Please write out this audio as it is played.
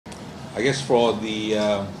I guess for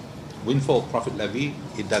the windfall profit levy,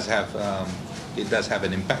 it does have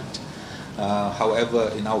an impact.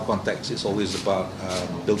 However, in our context, it's always about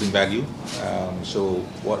building value. So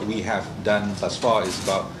what we have done thus far is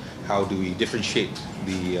about how do we differentiate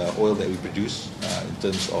the oil that we produce in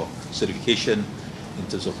terms of certification, in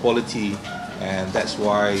terms of quality, and that's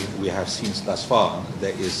why we have seen thus far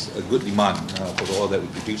there is a good demand for the oil that we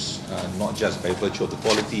produce, not just by virtue of the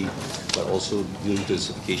quality, but also due to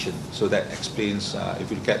certification. So that explains,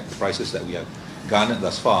 if you look at the prices that we have garnered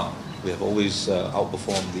thus far, we have always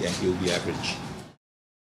outperformed the MPOB average.